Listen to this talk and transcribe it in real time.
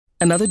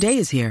Another day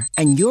is here,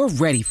 and you're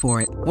ready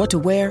for it. What to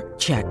wear?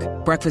 Check.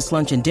 Breakfast,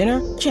 lunch, and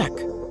dinner? Check.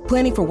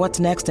 Planning for what's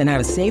next and how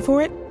to save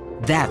for it?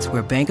 That's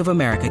where Bank of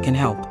America can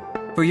help.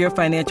 For your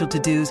financial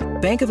to-dos,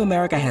 Bank of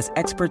America has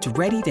experts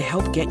ready to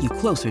help get you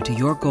closer to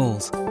your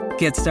goals.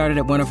 Get started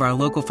at one of our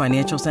local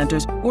financial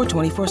centers or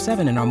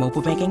 24/7 in our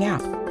mobile banking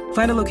app.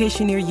 Find a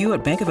location near you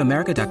at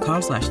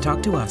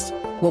bankofamerica.com/talktous.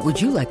 What would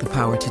you like the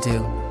power to do?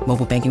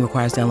 Mobile banking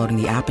requires downloading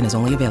the app and is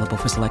only available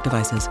for select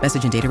devices.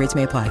 Message and data rates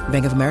may apply.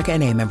 Bank of America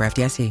N.A., member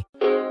FDIC.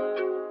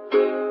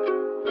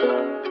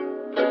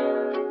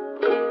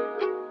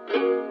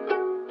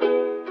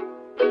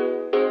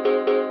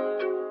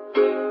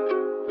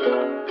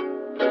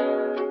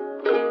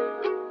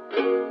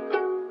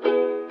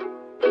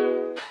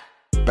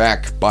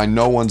 Back by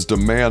no one's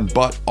demand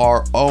but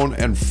our own,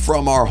 and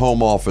from our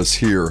home office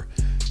here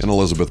in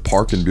Elizabeth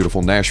Park in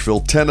beautiful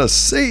Nashville,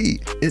 Tennessee.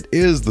 It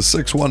is the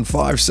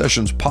 615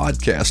 Sessions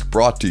podcast,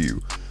 brought to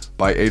you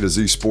by A to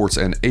Z Sports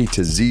and A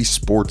to Z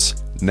Sports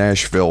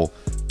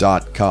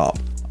Nashville.com.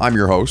 I'm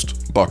your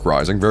host, Buck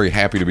Rising. Very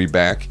happy to be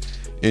back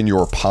in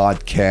your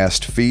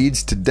podcast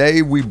feeds.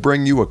 Today we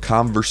bring you a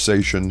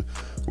conversation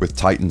with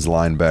Titans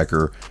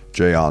linebacker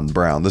Jayon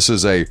Brown. This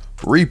is a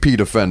repeat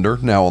offender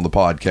now on the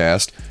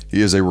podcast.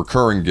 He is a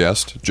recurring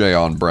guest,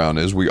 Jayon Brown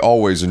is. We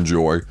always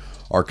enjoy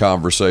our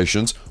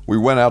conversations. We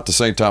went out to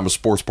St. Thomas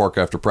Sports Park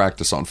after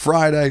practice on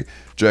Friday.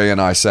 Jay and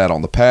I sat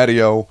on the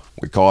patio.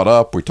 We caught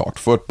up. We talked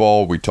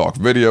football. We talked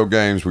video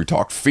games. We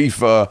talked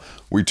FIFA.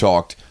 We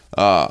talked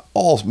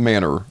all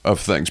manner of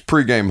things.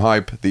 Pre-game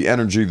hype, the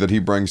energy that he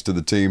brings to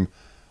the team.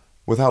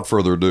 Without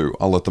further ado,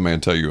 I'll let the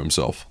man tell you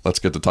himself. Let's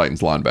get to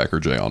Titans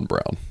linebacker Jayon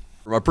Brown.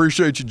 I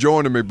appreciate you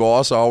joining me,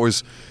 boss. I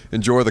always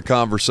enjoy the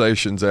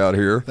conversations out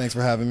here. Thanks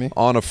for having me.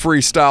 On a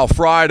Freestyle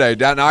Friday.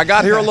 Now, I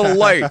got here a little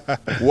late.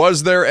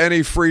 Was there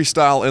any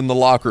freestyle in the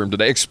locker room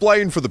today?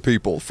 Explain for the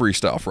people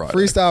Freestyle Friday.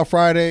 Freestyle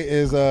Friday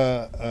is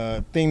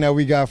a thing that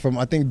we got from,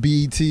 I think,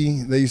 BET.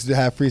 They used to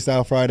have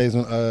Freestyle Fridays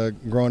when,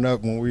 growing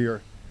up when we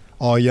were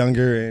all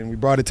younger, and we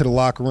brought it to the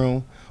locker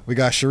room. We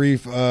got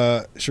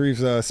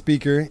Sharif's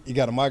speaker. He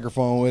got a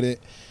microphone with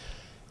it.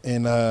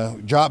 And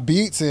drop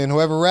beats, and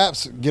whoever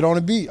raps, get on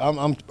a beat.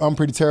 I'm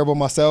pretty terrible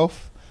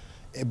myself,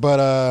 but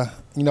I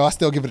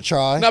still give it a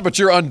try. No, but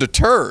you're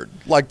undeterred.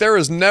 Like, there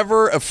is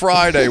never a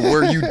Friday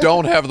where you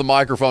don't have the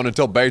microphone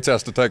until Bates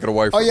has to take it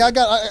away from you. I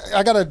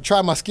got to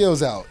try my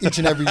skills out each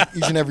and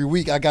every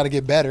week. I got to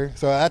get better.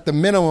 So at the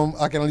minimum,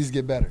 I can at least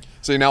get better.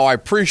 See, now I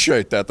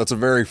appreciate that. That's a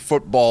very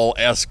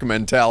football-esque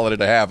mentality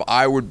to have.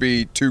 I would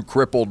be too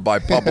crippled by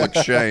public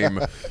shame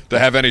to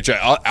have any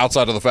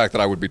outside of the fact that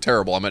I would be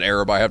terrible. I'm an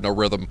Arab. I have no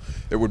rhythm.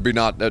 It would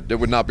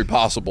not be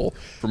possible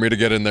for me to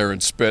get in there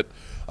and spit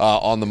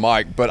on the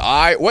mic. But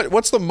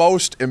what's the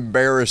most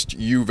embarrassed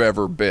you've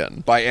ever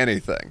been by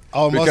anything?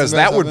 Because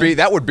that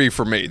would be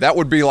for me. That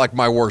would be like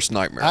my worst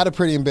nightmare. I had a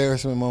pretty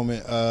embarrassing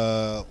moment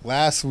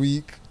last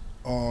week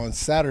on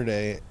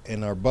Saturday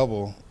in our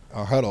bubble,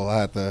 our huddle.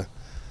 I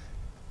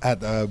had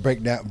to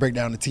break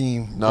down the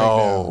team.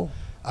 No.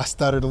 I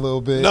stuttered a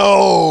little bit. No.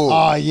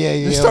 Oh, yeah.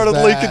 You started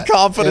leaking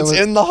confidence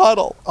in the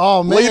huddle.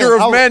 Oh, man. Leader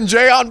of men,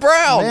 Jayon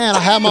Brown. Man, I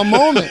had my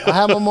moment.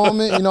 I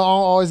don't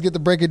always get to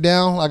break it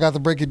down. I got to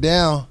break it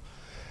down.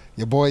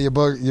 Your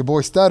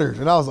boy stuttered.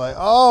 And I was like,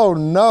 oh,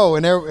 no.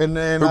 And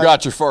who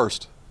got you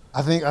first?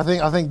 I think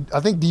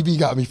DB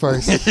got me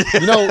first.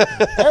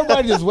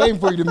 Everybody just waiting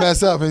for you to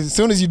mess up. And as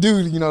soon as you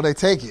do, they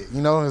take it.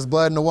 There's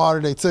blood in the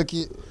water. They took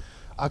it.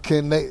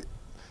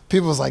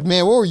 People was like,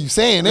 man, what were you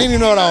saying? They didn't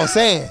even know what I was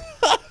saying.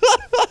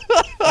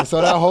 And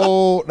so that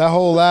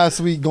whole last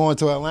week going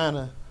to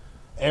Atlanta,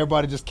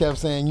 everybody just kept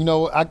saying, me,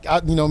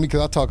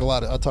 because I talk a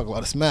lot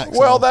of smack.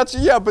 Well, that's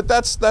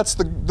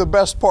the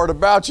best part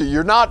about you.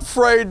 You're not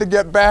afraid to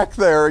get back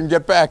there and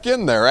get back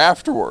in there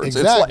afterwards.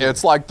 Exactly.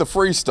 It's like the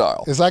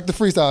freestyle. It's like the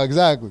freestyle,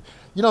 exactly.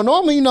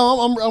 Normally,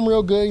 I'm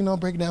real good.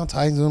 Breaking down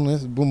Titans on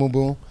this, boom, boom,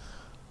 boom.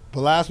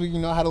 But last week,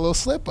 I had a little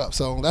slip up.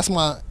 So that's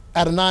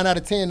out of 9 out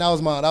of 10, that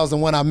was the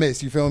one I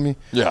missed. You feel me?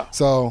 Yeah.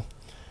 So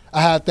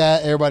I had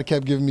that. Everybody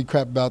kept giving me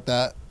crap about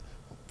that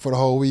for the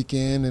whole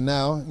weekend, and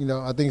now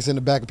I think it's in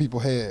the back of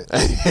people's head.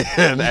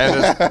 and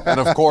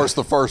of course,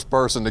 the first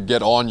person to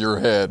get on your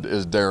head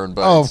is Darren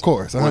Bates. Oh, of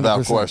course, 100%.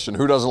 Without question.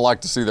 Who doesn't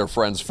like to see their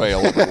friends fail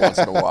every once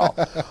in a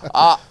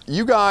while?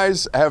 You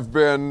guys have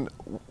been.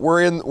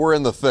 We're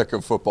in the thick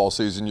of football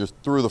season. You're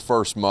through the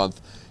first month.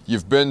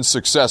 You've been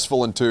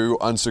successful in 2,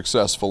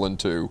 unsuccessful in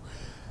 2.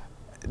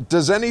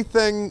 Does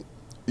anything,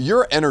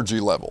 your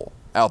energy level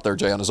out there,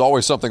 Jayon, is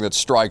always something that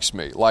strikes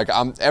me. Like,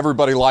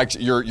 everybody likes,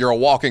 you're a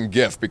walking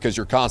gift because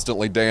you're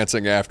constantly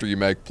dancing after you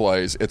make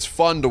plays. It's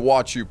fun to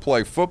watch you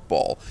play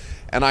football.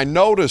 And I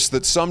notice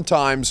that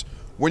sometimes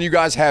when you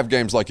guys have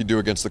games like you do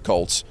against the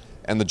Colts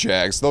and the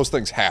Jags, those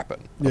things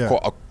happen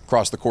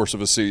across the course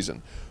of a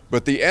season.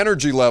 But the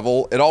energy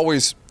level, it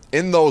always,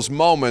 in those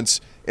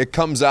moments, it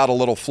comes out a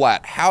little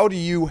flat. How do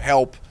you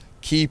help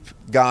keep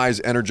guys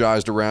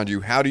energized around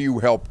you? How do you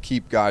help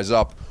keep guys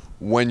up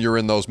when you're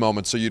in those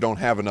moments so you don't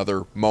have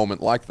another moment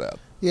like that?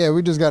 Yeah,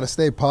 we just got to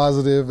stay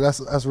positive.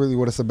 That's really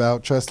what it's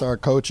about. Trust our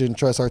coaching,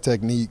 trust our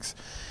techniques.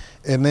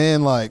 And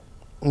then, like,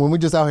 when we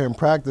just out here in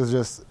practice,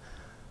 just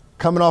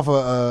coming off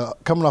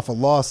a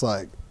loss,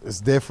 like, it's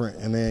different.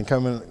 And then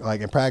coming,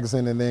 like, and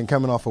practicing and then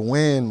coming off a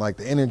win, like,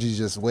 the energy's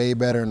just way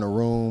better in the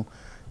room.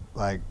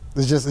 Like,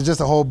 it's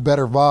just a whole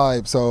better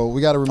vibe. So we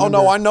got to remember.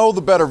 Oh, no, I know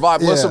the better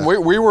vibe. Yeah. Listen,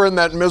 we were in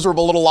that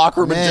miserable little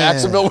locker room in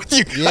Jacksonville with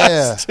you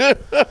guys. Yeah. Too.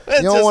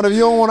 I don't want to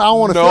feel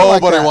like that.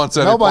 Nobody wants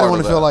any Nobody part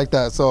want of to feel that. like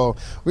that. So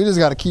we just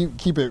got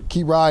to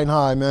keep riding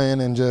high, man,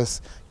 and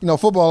just,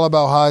 football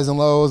about highs and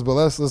lows, but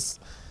let's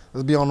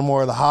be on the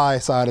more of the high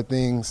side of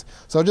things.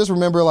 So just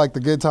remember, like,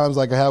 the good times,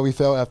 like how we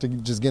felt after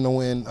just getting a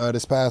win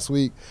this past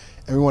week,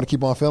 and we want to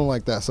keep on feeling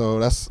like that. So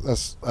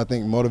that's I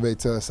think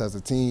motivates us as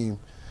a team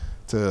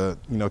to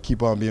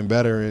keep on being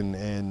better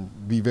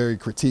and be very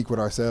critique with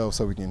ourselves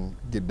so we can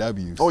get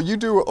W's. Oh, you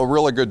do a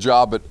really good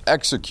job at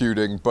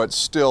executing, but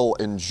still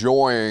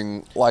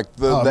enjoying, like,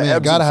 the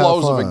ebbs and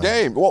flows of a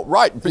game. Well,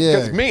 right,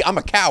 because me, I'm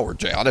a coward,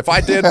 Jayon. If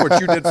I did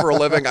what you did for a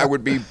living, I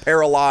would be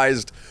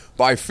paralyzed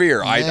by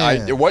fear.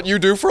 What you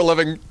do for a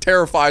living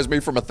terrifies me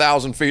from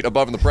 1,000 feet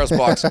above in the press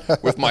box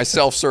with my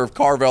self-serve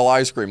Carvel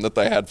ice cream that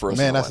they had for us.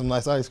 Man, that's some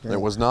nice ice cream. It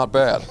was not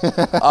bad.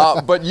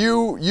 But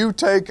you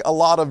take a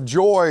lot of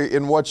joy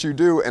in what you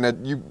do,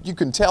 and you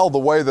can tell the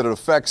way that it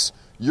affects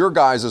your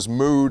guys'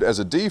 mood as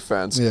a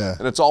defense. Yeah.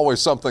 And it's always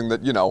something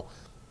that,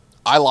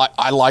 I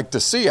like to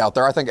see out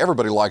there. I think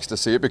everybody likes to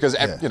see it because,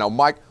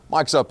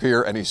 Mike's up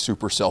here and he's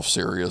super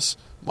self-serious.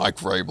 Mike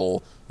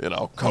Vrabel,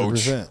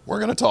 coach, 100%. we're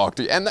going to talk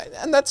to you. And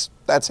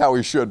that's how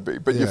he should be.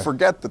 But you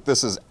forget that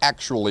this is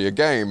actually a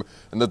game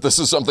and that this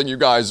is something you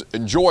guys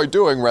enjoy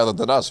doing rather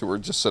than us who are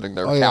just sitting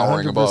there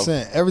cowering 100%. above.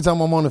 Every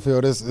time I'm on the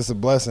field, it's a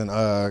blessing.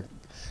 Because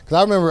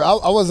I remember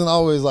I wasn't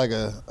always like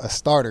a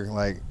starter,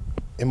 like,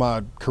 in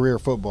my career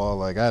football.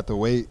 Like, I had to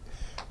wait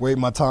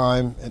my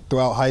time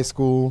throughout high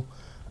school.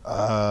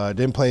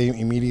 Didn't play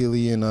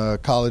immediately in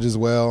college as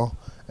well.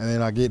 And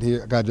then I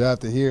got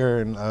drafted here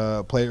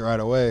and played right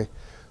away.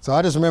 So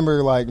I just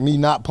remember, like, me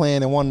not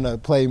playing and wanting to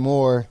play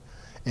more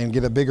and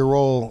get a bigger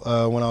role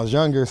when I was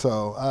younger.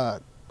 So I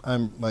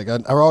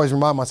always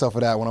remind myself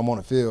of that when I'm on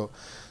the field.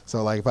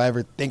 So, like, if I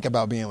ever think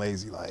about being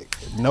lazy, like,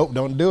 nope,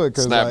 don't do it.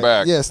 Snap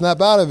back. Yeah, snap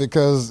out of it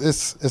because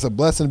it's a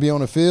blessing to be on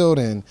the field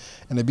and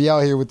to be out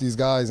here with these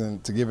guys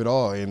and to give it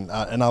all. And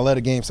I love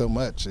the game so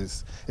much.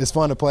 It's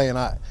fun to play, and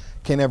I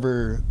can't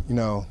ever,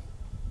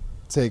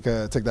 take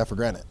that for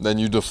granted. Then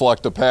you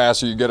deflect a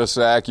pass, or you get a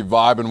sack, you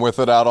vibing with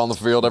it out on the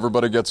field,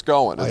 everybody gets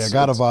going. I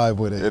got to vibe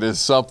with it. It is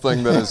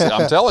something that is,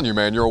 I'm telling you,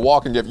 man, you're a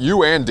walking gift.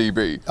 You and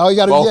DB. Oh, you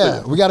got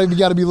to, we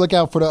got to be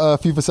lookout for the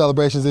FIFA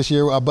celebrations this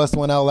year. I busted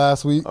one out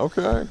last week.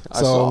 Okay,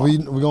 so we're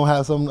going to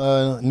have some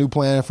new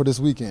plan for this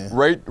weekend.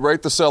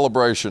 Rate the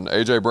celebration.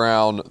 A.J.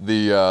 Brown,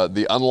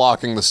 the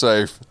unlocking the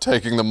safe,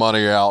 taking the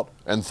money out,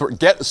 and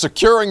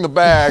securing the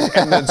bag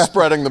and then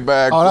spreading the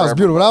bag. Oh, that was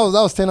beautiful.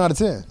 That was 10 out of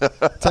 10.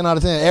 10 out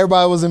of 10.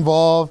 Everybody was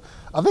involved.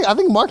 I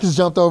think Marcus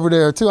jumped over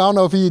there too. I don't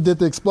know if he did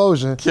the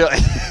explosion,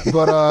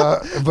 but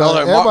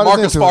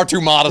Marcus was far too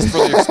modest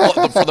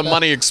for the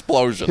money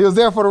explosion. He was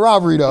there for the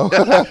robbery though.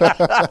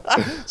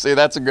 See,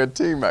 that's a good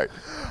teammate.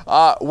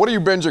 What are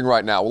you binging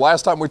right now? Well,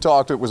 last time we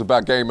talked, it was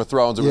about Game of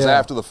Thrones. It was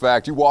after the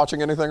fact. You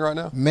watching anything right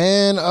now?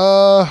 Man,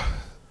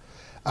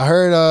 I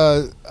heard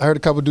a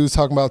couple dudes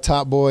talking about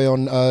Top Boy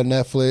on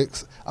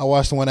Netflix. I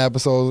watched one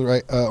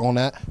episode on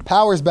that.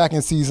 Power's back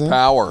in season.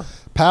 Power.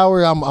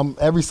 I'm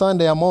every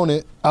Sunday I'm on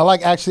it. I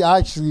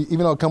actually even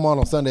though it come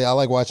on Sunday, I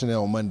like watching it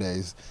on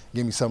Mondays.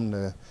 Give me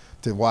something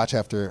to watch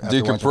after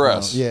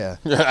decompress. Yeah.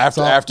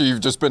 After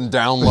you've just been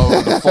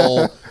downloading the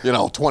full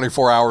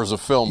 24 hours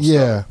of film.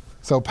 Yeah. Stuff.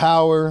 So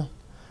Power.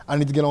 I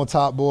need to get on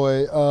Top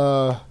Boy.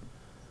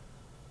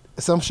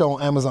 Some show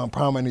on Amazon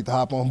Prime I need to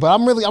hop on, but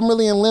I'm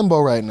really in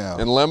limbo right now.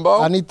 In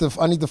limbo? I need to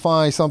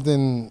find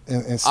something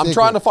and stick I'm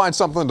trying to find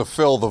something to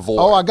fill the void.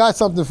 Oh, I got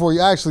something for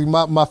you. Actually,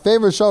 my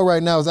favorite show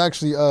right now is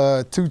actually 2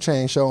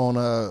 Chainz show on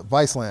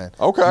Viceland.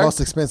 Okay. Most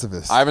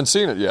expensivest. I haven't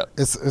seen it yet.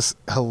 It's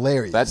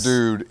hilarious. That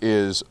dude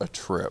is a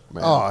trip,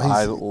 man. Oh,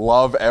 I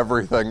love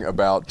everything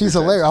about 2 He's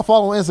Chainz. hilarious. I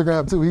follow him on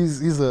Instagram too.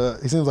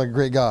 He seems like a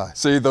great guy.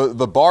 See,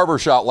 the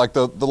barbershop, like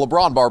the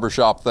LeBron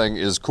barbershop thing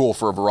is cool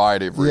for a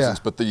variety of reasons,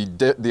 but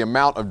the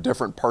amount of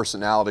different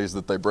personalities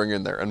that they bring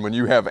in there. And when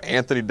you have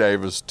Anthony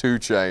Davis, 2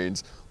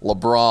 Chainz,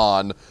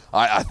 LeBron,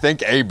 I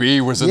think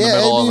AB was in the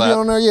middle of that.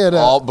 On there, yeah.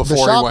 The he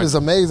shop went. is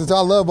amazing. So I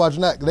love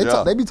watching that.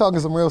 They be talking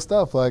some real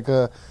stuff. Like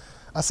I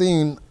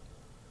don't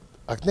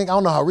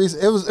know how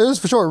recent it was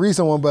for sure a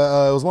recent one,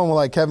 but it was one where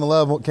like Kevin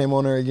Love came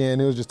on there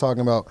again. He was just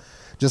talking about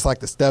just like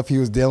the stuff he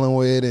was dealing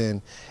with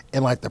and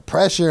like the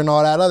pressure and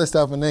all that other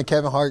stuff, and then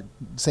Kevin Hart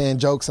saying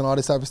jokes and all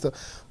this type of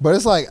stuff. But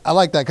it's like I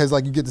like that because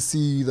like you get to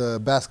see the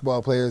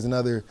basketball players and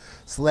other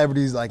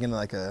celebrities like in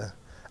like a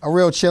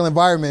real chill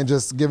environment,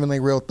 just giving their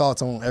real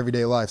thoughts on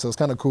everyday life. So it's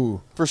kind of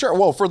cool. For sure.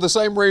 Well, for the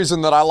same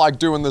reason that I like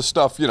doing this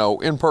stuff,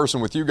 in person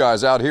with you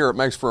guys out here, it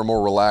makes for a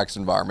more relaxed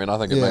environment. I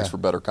think it makes for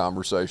better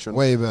conversation.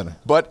 Way better.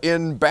 But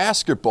in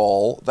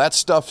basketball, that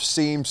stuff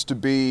seems to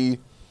be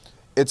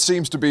it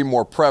seems to be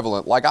more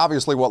prevalent. Like,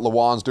 obviously, what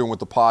LeJuan's doing with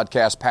the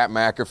podcast, Pat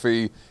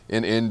McAfee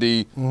in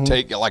Indy.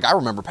 I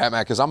remember Pat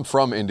McAfee, because I'm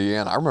from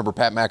Indiana. I remember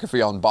Pat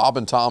McAfee on Bob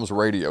and Tom's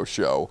radio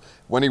show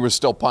when he was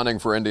still punting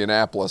for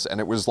Indianapolis. And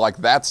it was like,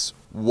 that's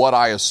what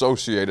I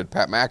associated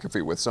Pat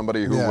McAfee with,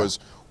 somebody who was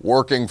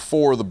working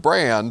for the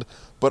brand,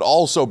 but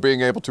also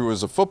being able to,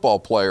 as a football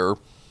player,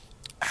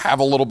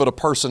 have a little bit of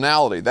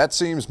personality. That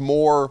seems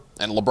more,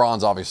 and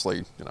LeBron's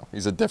obviously,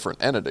 he's a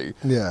different entity.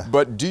 Yeah.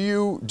 But do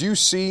you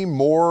see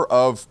more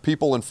of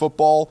people in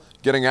football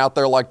getting out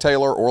there like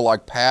Taylor or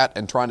like Pat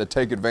and trying to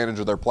take advantage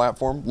of their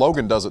platform?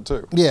 Logan does it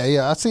too.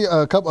 Yeah. I see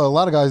a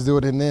lot of guys do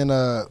it, and then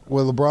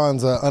with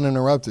LeBron's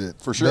Uninterrupted,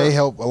 for sure, they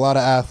help a lot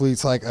of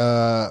athletes like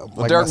Derek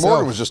myself.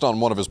 Morgan was just on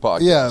one of his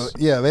podcasts.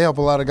 Yeah, they help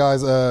a lot of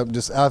guys,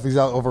 just athletes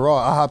out overall.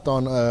 I hopped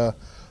on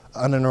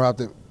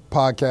Uninterrupted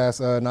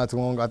podcast not too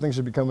long ago. I think it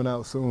should be coming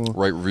out soon.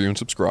 Rate, review, and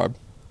subscribe.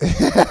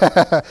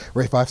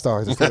 Rate 5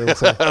 stars. That's what they would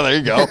say. There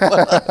you go.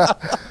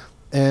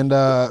 And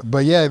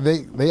but yeah,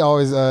 they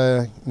always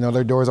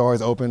their doors are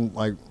always open,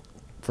 like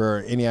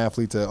for any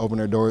athlete to open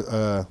their doors,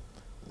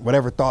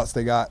 whatever thoughts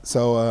they got.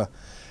 So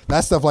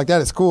that stuff like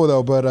that is cool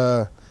though.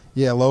 But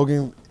yeah,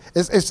 Logan.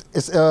 It's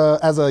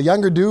as a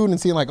younger dude and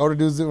seeing like older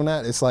dudes doing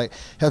that, it's like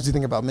helps you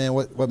think about, man,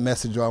 what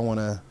message do I want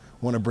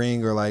to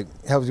bring, or like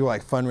helps you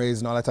like fundraise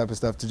and all that type of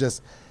stuff to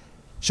just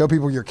show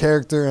people your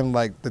character and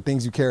like the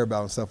things you care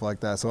about and stuff like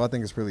that. So I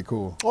think it's really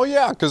cool. Well,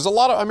 yeah, because a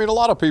lot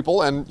of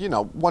people, and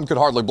one could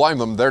hardly blame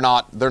them. They're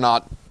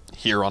not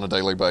here on a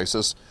daily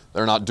basis.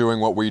 They're not doing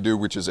what we do,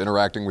 which is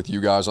interacting with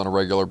you guys on a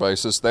regular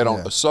basis. They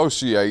don't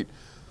associate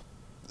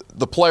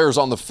the players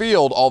on the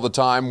field all the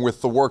time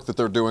with the work that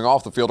they're doing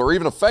off the field, or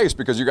even a face,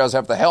 because you guys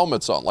have the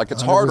helmets on. Like,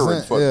 it's harder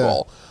in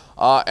football.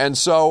 Yeah. And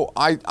so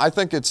I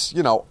think it's,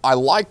 I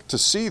like to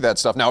see that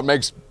stuff. Now, it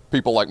makes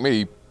people like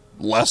me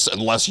less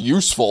and less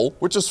useful,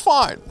 which is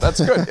fine. That's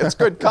good. It's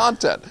good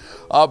content.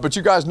 But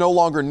you guys no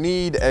longer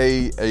need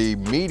a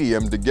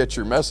medium to get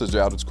your message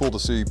out. It's cool to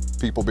see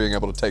people being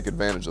able to take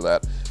advantage of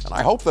that. And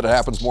I hope that it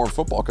happens more in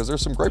football, because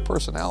there's some great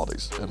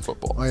personalities in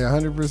football. Oh, yeah,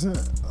 100%.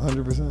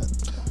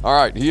 100%. All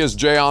right, he is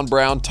Jayon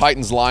Brown,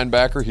 Titans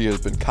linebacker. He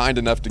has been kind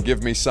enough to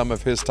give me some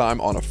of his time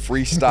on a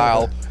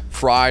Freestyle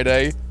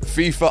Friday.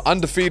 FIFA,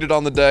 undefeated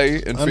on the day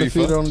in FIFA.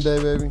 Undefeated on the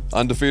day, baby.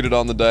 Undefeated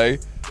on the day.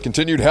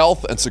 Continued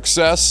health and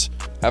success.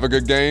 Have a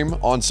good game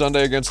on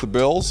Sunday against the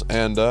Bills,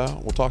 and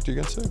we'll talk to you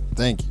again soon.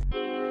 Thank you.